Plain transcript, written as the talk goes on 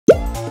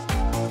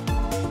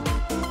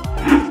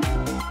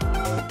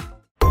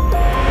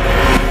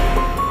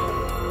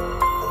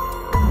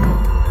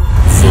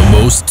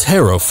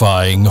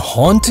terrifying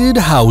haunted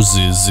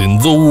houses in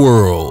the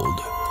world.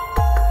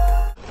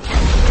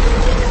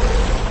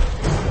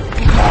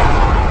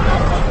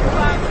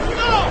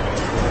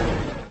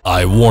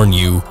 I warn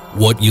you,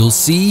 what you'll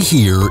see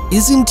here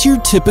isn't your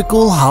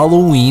typical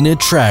Halloween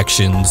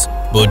attractions,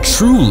 but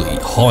truly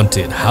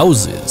haunted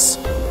houses.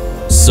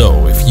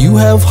 So if you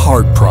have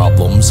heart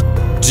problems,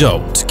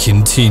 don't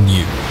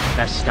continue.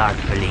 Let's start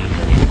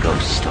believing in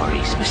ghost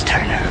stories, Miss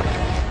Turner.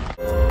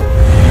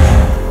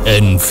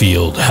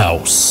 Enfield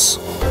House.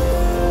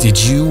 Did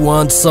you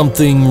want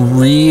something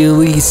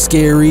really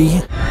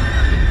scary?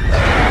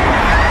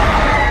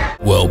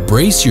 Well,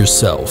 brace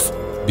yourself,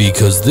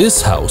 because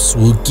this house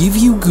will give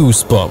you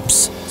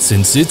goosebumps,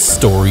 since its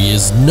story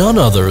is none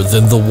other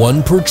than the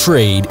one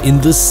portrayed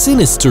in the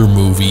sinister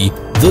movie,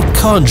 The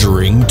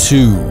Conjuring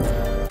 2.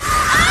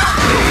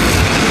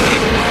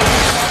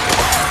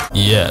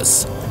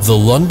 Yes, the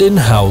London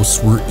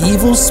house where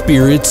evil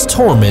spirits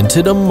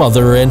tormented a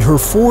mother and her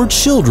 4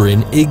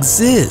 children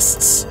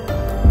exists.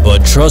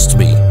 But trust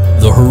me,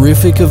 the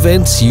horrific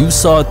events you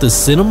saw at the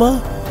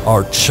cinema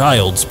are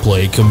child's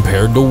play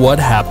compared to what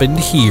happened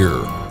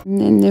here.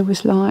 And then there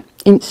was like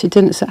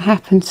incidents that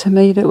happened to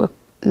me that were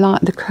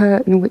like the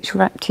curtain which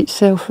wrapped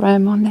itself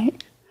around my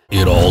neck.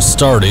 It all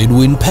started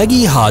when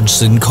Peggy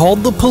Hodgson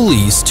called the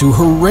police to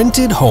her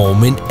rented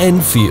home in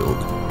Enfield,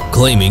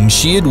 claiming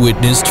she had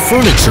witnessed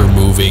furniture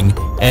moving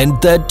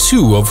and that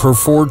 2 of her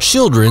 4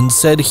 children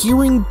said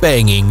hearing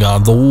banging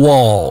on the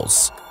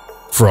walls.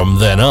 From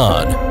then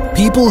on,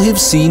 people have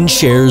seen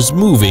chairs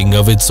moving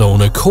of its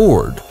own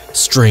accord,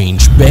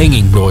 strange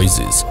banging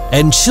noises,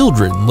 and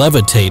children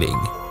levitating.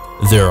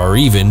 There are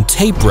even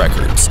tape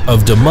records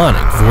of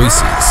demonic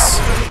voices.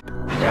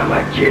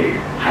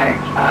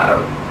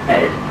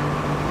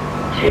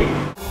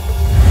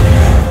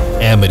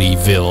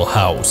 Amityville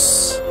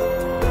House.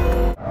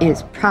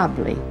 Is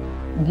probably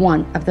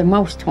one of the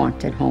most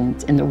haunted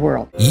homes in the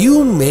world.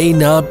 You may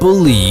not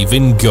believe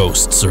in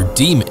ghosts or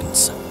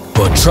demons,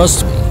 but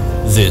trust me,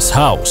 this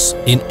house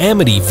in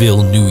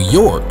Amityville, New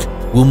York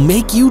will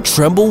make you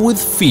tremble with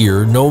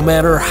fear no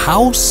matter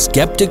how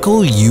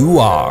skeptical you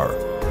are.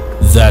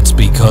 That's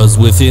because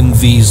within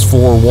these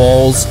 4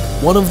 walls,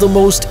 one of the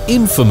most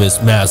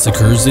infamous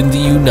massacres in the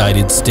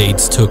United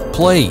States took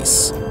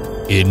place.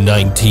 In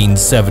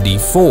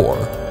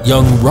 1974,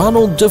 young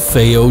Ronald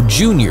DeFeo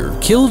Jr.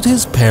 killed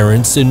his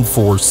parents and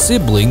 4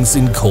 siblings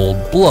in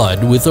cold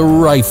blood with a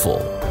rifle.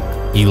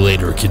 He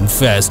later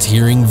confessed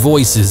hearing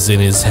voices in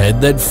his head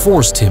that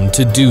forced him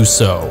to do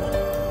so.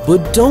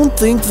 But don't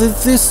think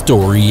that this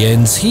story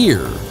ends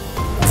here.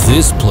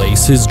 This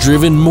place has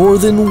driven more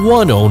than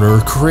one owner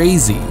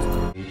crazy.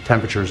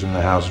 Temperatures in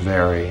the house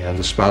vary, and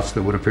the spots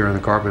that would appear in the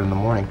carpet in the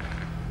morning,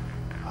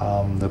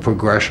 the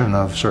progression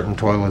of certain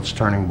toilets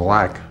turning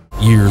black.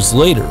 Years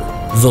later,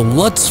 the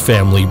Lutz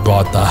family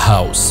bought the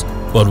house,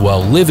 but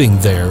while living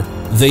there,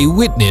 they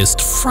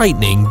witnessed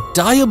frightening,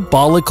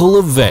 diabolical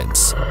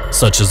events,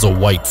 such as a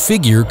white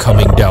figure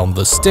coming down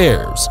the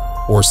stairs,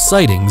 or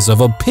sightings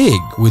of a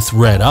pig with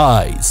red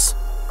eyes.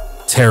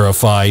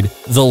 Terrified,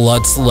 the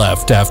Lutz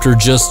left after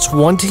just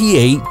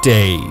 28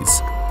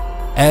 days.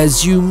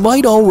 As you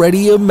might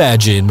already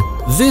imagine,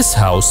 this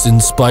house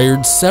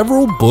inspired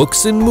several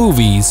books and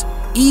movies,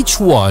 each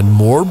one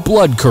more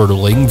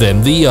blood-curdling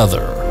than the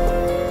other.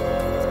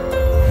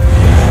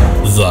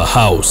 The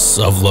House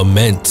of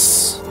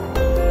Laments.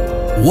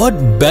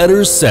 What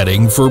better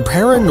setting for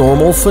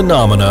paranormal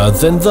phenomena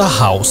than the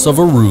house of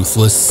a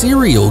ruthless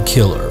serial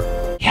killer?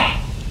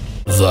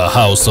 The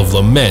House of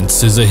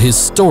Laments is a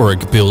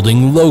historic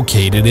building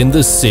located in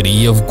the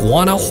city of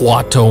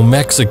Guanajuato,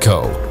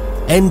 Mexico.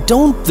 And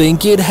don't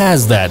think it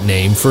has that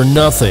name for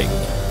nothing.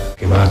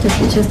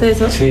 ¿Escuchaste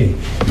eso? Sí.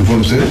 ¿No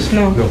fueron ustedes?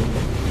 No.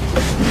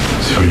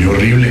 Se oyó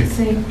horrible.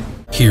 Sí.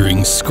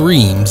 Hearing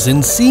screams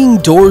and seeing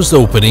doors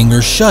opening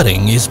or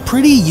shutting is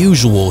pretty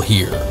usual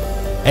here.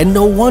 And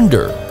no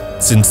wonder,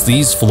 since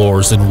these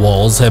floors and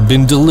walls have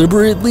been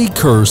deliberately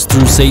cursed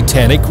through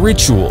satanic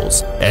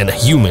rituals and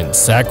human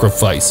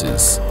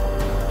sacrifices.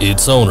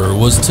 Its owner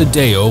was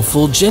Tadeo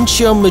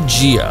Fulgencio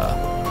Mejia,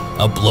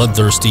 a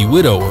bloodthirsty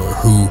widower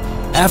who,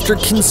 after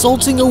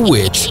consulting a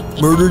witch,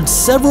 murdered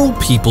several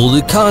people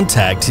to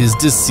contact his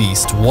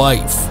deceased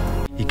wife.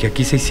 Y que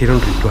aquí se hicieron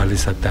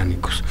rituales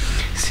satánicos.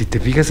 Si te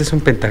fijas, es un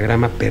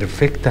pentagrama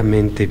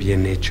perfectamente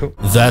bien hecho.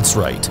 That's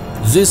right.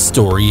 This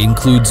story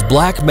includes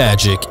black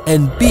magic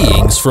and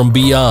beings from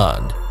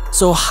beyond.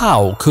 So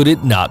how could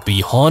it not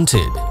be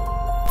haunted?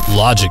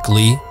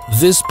 Logically,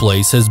 this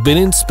place has been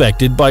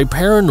inspected by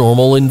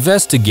paranormal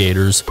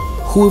investigators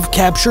who have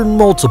captured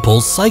multiple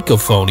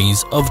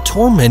psychophonies of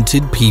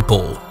tormented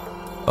people.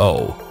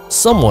 Oh,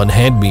 someone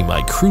hand me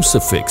my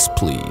crucifix,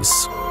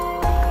 please.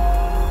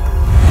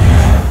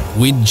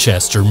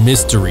 Winchester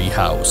Mystery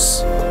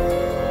House.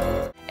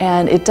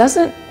 And it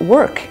doesn't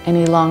work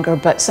any longer,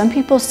 but some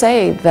people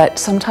say that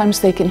sometimes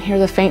they can hear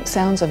the faint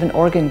sounds of an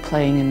organ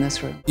playing in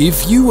this room.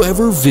 If you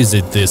ever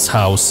visit this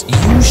house,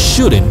 you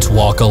shouldn't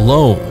walk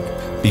alone,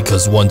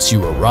 because once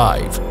you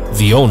arrive,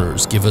 the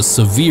owners give a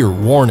severe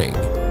warning.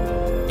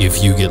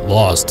 If you get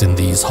lost in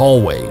these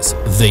hallways,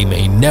 they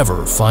may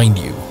never find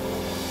you.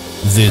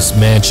 This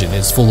mansion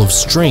is full of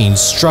strange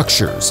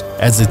structures,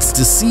 as its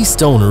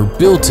deceased owner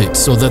built it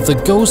so that the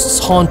ghosts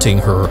haunting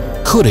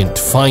her couldn't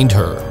find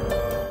her.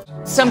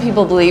 Some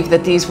people believe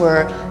that these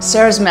were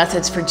Sarah's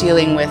methods for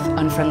dealing with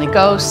unfriendly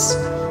ghosts,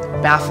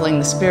 baffling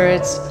the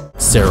spirits.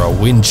 Sarah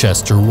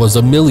Winchester was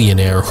a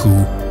millionaire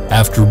who,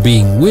 after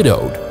being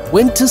widowed,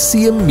 went to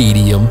see a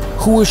medium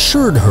who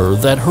assured her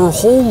that her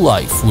whole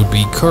life would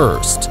be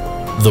cursed.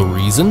 The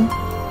reason?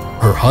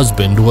 Her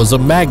husband was a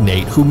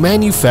magnate who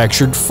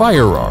manufactured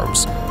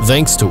firearms,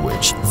 thanks to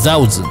which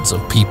thousands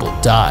of people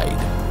died.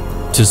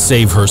 To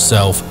save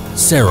herself,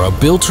 Sarah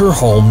built her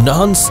home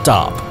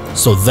non-stop,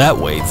 so that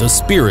way the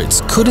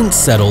spirits couldn't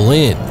settle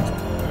in.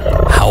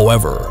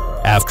 However,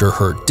 after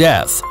her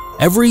death,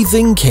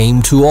 everything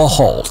came to a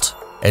halt,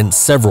 and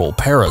several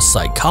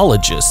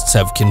parapsychologists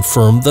have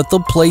confirmed that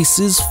the place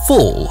is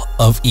full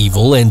of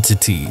evil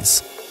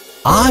entities.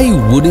 I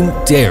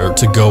wouldn't dare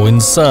to go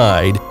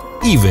inside,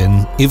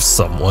 even if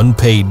someone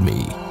paid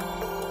me.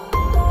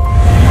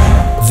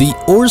 The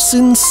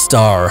Orson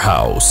Starr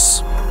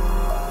House.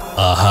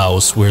 A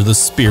house where the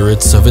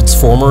spirits of its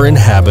former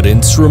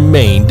inhabitants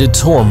remain to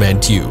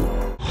torment you.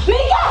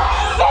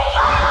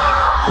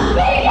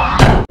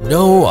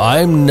 No,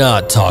 I'm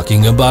not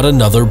talking about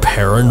another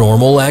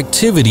Paranormal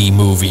Activity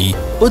movie,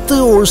 but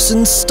the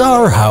Orson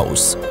Starr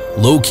House,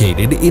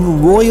 located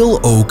in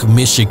Royal Oak,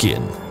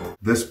 Michigan.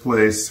 This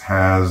place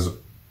has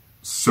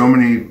so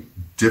many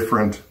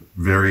different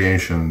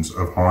variations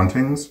of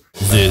hauntings.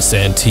 This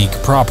antique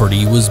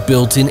property was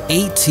built in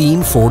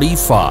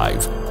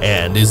 1845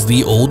 and is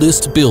the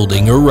oldest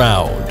building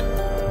around.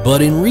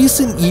 But in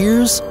recent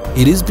years,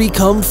 it has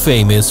become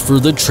famous for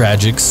the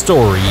tragic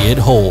story it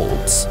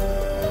holds.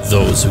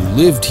 Those who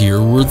lived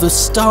here were the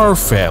Starr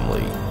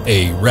family,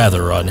 a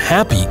rather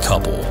unhappy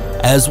couple,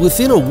 as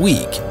within a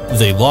week,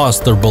 they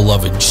lost their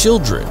beloved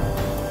children,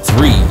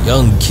 3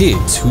 young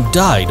kids who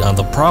died on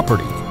the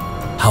property.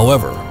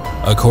 However,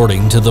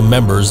 according to the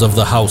members of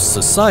the House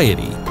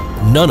Society,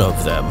 none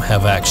of them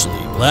have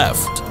actually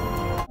left.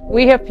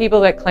 We have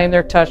people that claim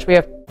they're touched.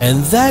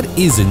 And that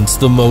isn't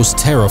the most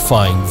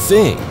terrifying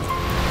thing.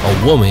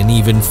 A woman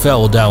even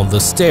fell down the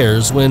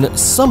stairs when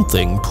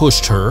something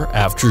pushed her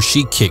after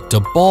she kicked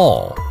a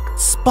ball.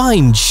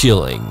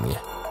 Spine-chilling.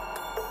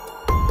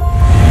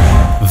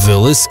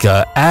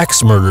 Villisca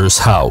Axe Murders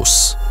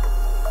House.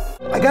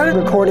 I got a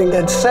recording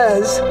that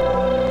says,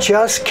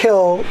 "Just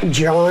kill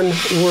John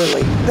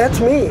Worley." That's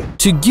me.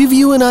 To give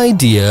you an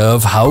idea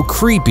of how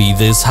creepy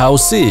this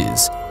house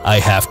is, I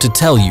have to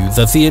tell you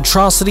that the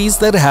atrocities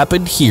that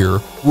happened here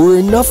were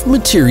enough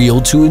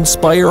material to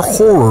inspire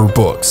horror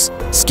books,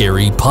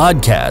 scary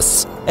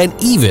podcasts, and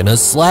even a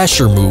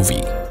slasher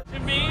movie.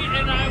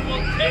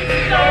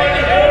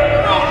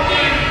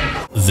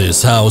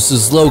 This house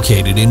is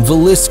located in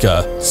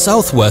Villisca,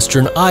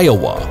 southwestern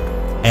Iowa,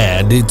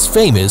 and it's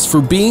famous for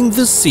being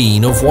the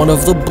scene of one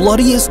of the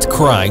bloodiest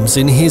crimes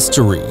in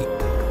history.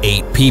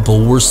 8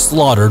 people were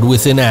slaughtered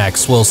with an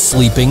axe while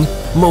sleeping.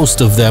 Most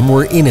of them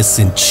were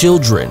innocent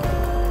children.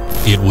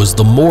 It was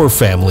the Moore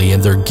family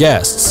and their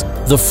guests,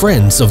 the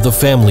friends of the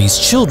family's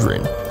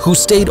children, who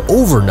stayed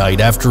overnight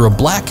after a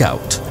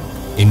blackout.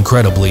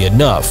 Incredibly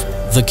enough,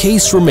 the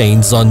case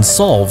remains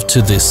unsolved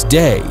to this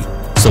day,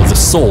 so the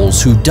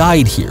souls who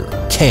died here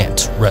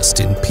can't rest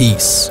in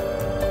peace.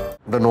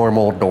 The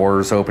normal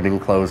doors opening,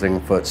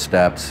 closing,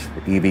 footsteps,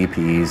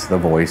 EVPs, the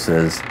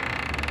voices.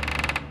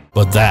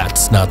 But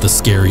that's not the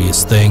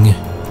scariest thing.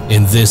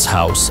 In this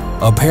house,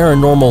 a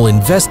paranormal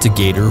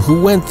investigator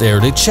who went there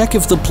to check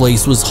if the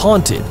place was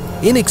haunted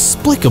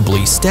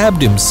inexplicably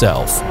stabbed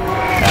himself.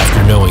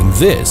 After knowing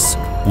this,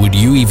 would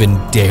you even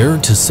dare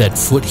to set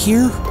foot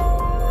here?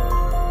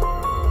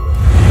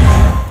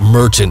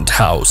 Merchant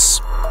House.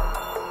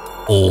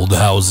 Old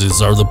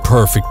houses are the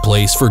perfect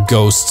place for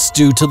ghosts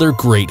due to their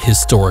great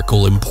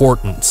historical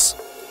importance.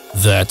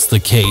 That's the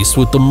case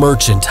with the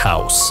Merchant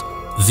House,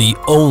 the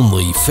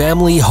only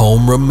family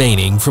home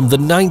remaining from the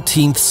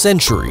 19th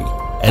century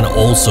and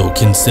also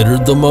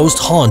considered the most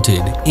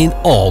haunted in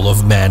all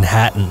of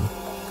Manhattan.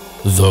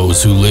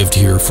 Those who lived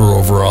here for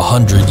over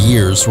 100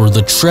 years were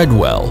the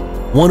Treadwell,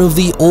 one of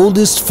the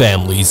oldest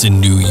families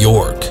in New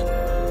York.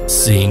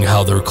 Seeing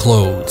how their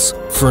clothes,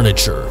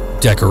 furniture,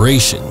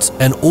 decorations,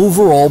 and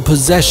overall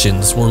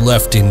possessions were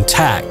left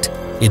intact,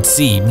 it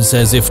seems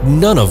as if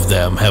none of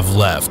them have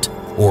left,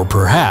 or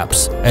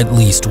perhaps at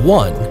least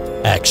one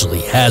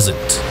actually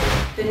hasn't.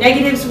 The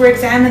negatives were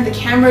examined, the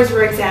cameras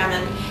were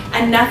examined,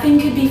 and nothing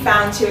could be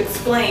found to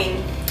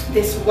explain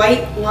this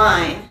white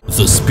line.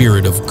 The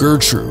spirit of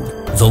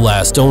Gertrude, the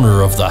last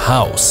owner of the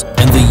house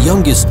and the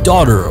youngest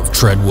daughter of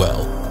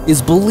Treadwell,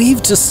 is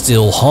believed to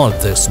still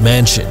haunt this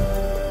mansion.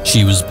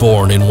 She was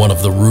born in one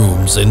of the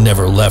rooms and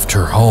never left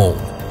her home,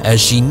 as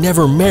she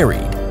never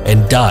married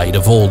and died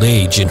of old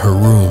age in her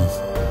room.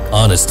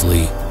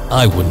 Honestly,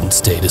 I wouldn't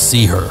stay to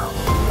see her.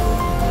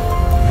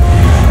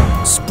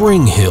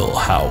 Spring Hill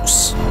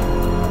House.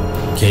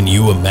 Can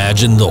you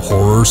imagine the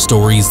horror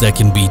stories that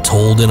can be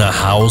told in a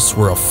house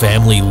where a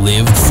family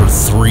lived for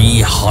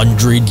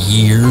 300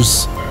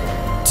 years?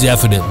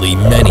 Definitely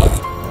many,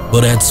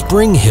 but at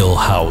Spring Hill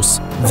House,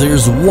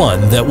 there's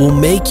one that will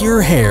make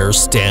your hair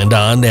stand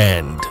on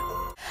end.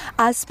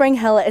 Spring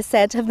Hill is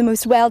said to have the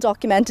most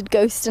well-documented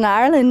ghost in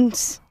Ireland.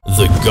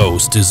 The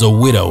ghost is a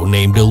widow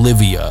named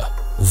Olivia.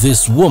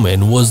 This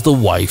woman was the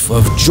wife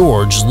of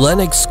George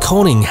Lennox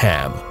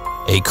Coningham,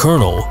 a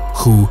colonel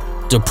who,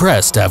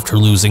 depressed after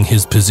losing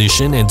his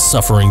position and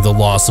suffering the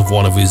loss of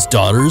one of his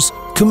daughters,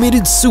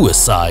 committed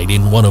suicide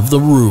in one of the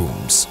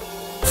rooms.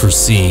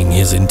 Foreseeing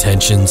his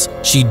intentions,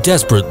 she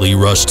desperately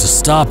rushed to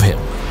stop him,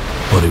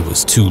 but it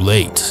was too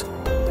late.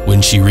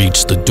 When she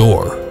reached the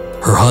door,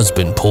 her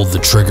husband pulled the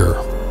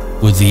trigger.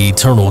 With the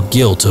eternal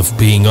guilt of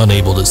being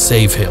unable to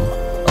save him,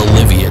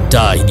 Olivia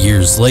died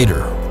years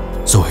later,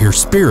 so her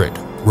spirit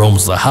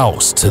roams the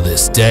house to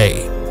this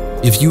day.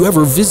 If you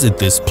ever visit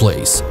this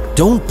place,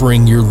 don't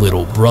bring your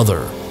little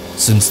brother,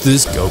 since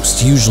this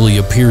ghost usually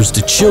appears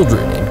to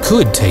children and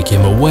could take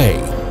him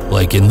away,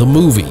 like in the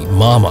movie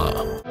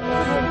Mama.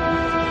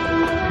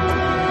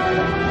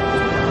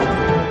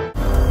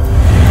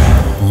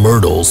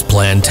 Myrtle's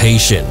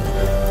Plantation.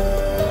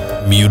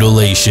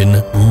 Mutilation,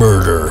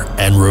 murder,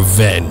 and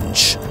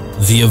revenge.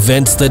 The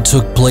events that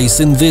took place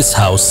in this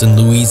house in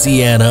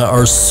Louisiana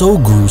are so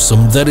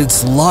gruesome that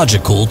it's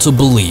logical to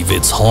believe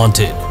it's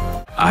haunted.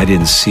 I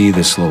didn't see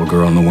this little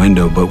girl in the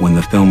window, but when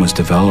the film was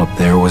developed,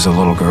 there was a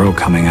little girl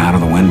coming out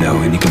of the window,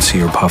 and you can see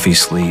her puffy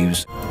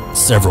sleeves.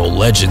 Several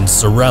legends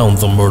surround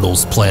the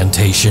Myrtle's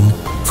Plantation,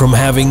 from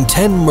having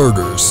 10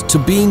 murders to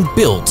being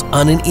built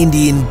on an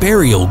Indian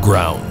burial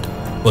ground.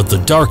 But the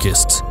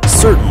darkest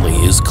certainly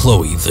is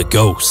Chloe the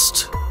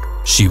Ghost.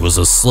 She was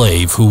a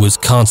slave who was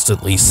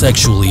constantly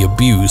sexually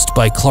abused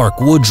by Clark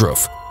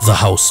Woodruff, the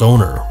house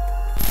owner.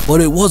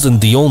 But it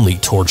wasn't the only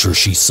torture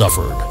she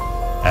suffered.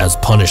 As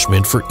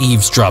punishment for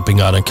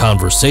eavesdropping on a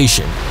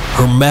conversation,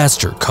 her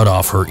master cut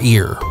off her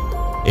ear.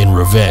 In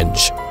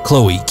revenge,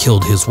 Chloe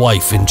killed his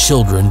wife and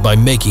children by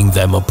making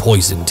them a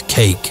poisoned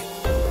cake.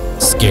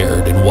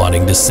 Scared and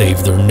wanting to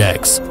save their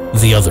necks,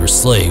 the other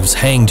slaves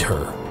hanged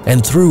her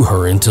and threw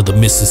her into the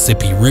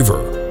Mississippi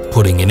River,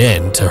 putting an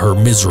end to her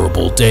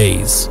miserable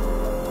days.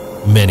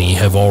 Many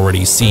have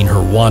already seen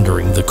her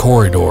wandering the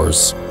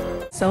corridors.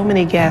 So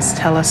many guests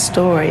tell us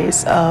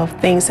stories of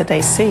things that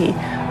they see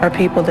or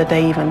people that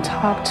they even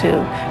talk to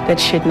that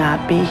should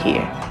not be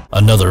here.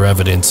 Another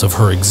evidence of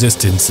her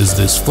existence is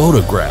this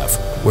photograph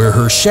where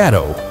her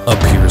shadow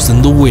appears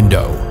in the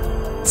window.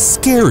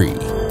 Scary.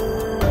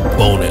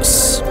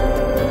 Bonus.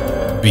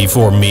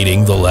 Before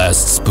meeting the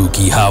last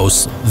spooky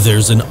house,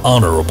 there's an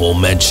honorable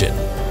mention.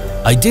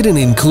 I didn't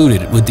include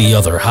it with the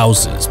other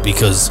houses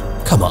because,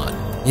 come on,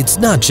 it's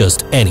not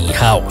just any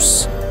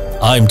house.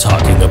 I'm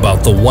talking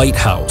about the White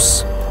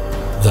House.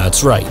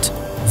 That's right,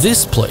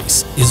 this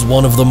place is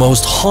one of the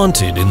most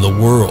haunted in the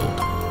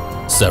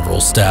world.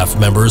 Several staff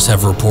members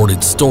have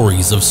reported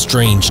stories of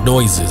strange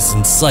noises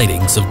and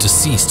sightings of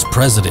deceased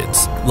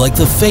presidents, like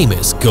the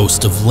famous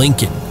Ghost of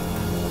Lincoln.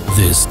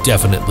 This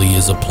definitely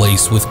is a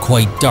place with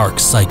quite dark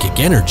psychic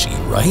energy,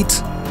 right?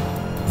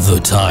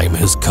 The time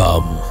has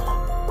come.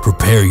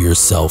 Prepare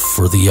yourself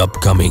for the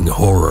upcoming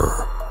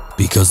horror,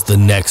 because the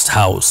next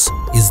house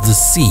is the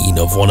scene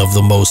of one of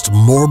the most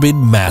morbid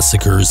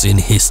massacres in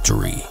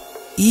history.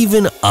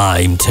 Even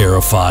I'm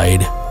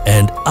terrified,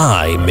 and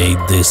I made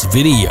this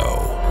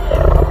video.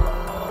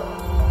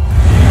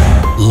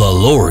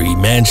 LaLaurie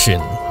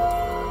Mansion.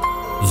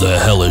 The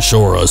hellish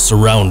aura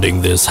surrounding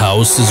this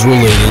house is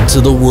related to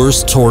the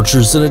worst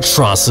tortures and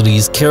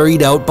atrocities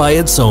carried out by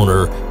its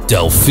owner,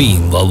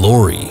 Delphine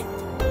LaLaurie.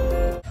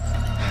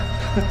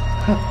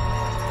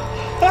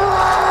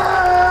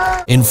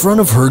 In front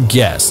of her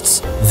guests,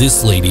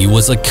 this lady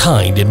was a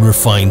kind and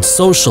refined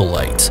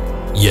socialite,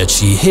 yet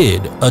she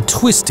hid a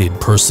twisted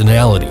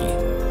personality.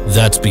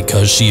 That's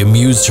because she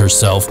amused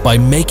herself by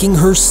making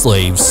her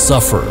slaves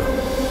suffer.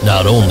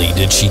 Not only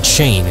did she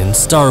chain and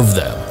starve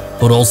them,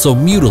 but also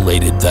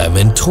mutilated them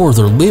and tore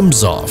their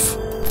limbs off.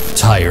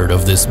 Tired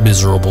of this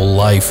miserable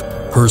life,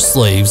 her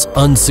slaves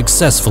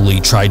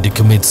unsuccessfully tried to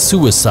commit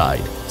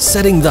suicide,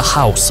 setting the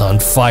house on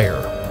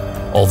fire.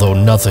 Although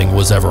nothing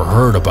was ever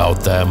heard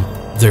about them,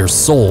 their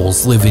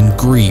souls live in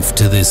grief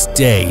to this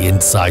day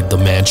inside the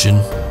mansion.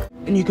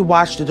 And you could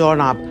watch the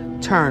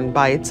doorknob turn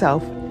by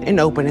itself and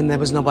open, and there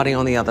was nobody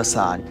on the other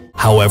side.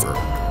 However,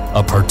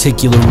 a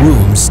particular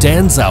room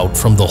stands out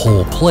from the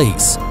whole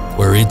place,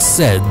 where it's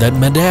said that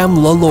Madame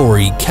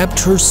LaLaurie kept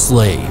her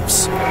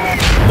slaves.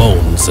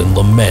 Moans and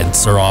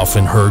laments are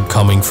often heard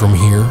coming from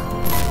here.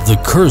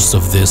 The curse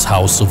of this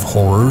house of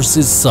horrors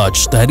is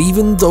such that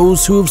even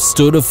those who have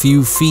stood a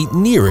few feet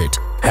near it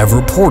have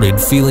reported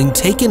feeling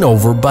taken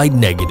over by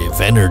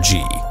negative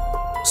energy.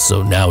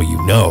 So now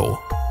you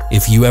know,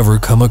 if you ever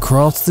come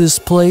across this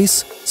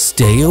place,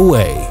 stay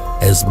away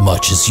as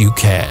much as you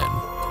can.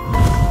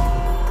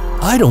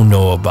 I don't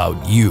know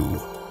about you,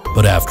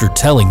 but after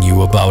telling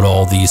you about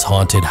all these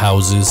haunted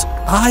houses,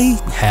 I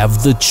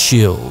have the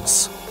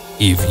chills.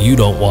 If you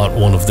don't want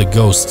one of the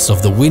ghosts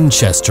of the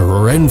Winchester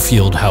or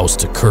Enfield house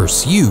to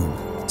curse you,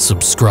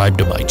 subscribe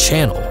to my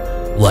channel,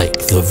 like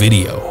the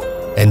video,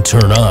 and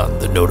turn on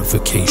the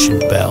notification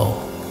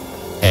bell.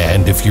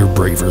 And if you're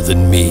braver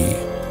than me,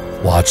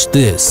 watch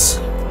this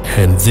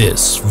and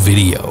this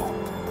video.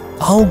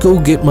 I'll go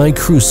get my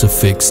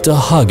crucifix to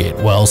hug it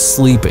while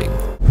sleeping.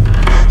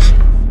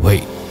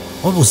 Wait,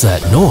 what was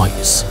that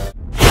noise?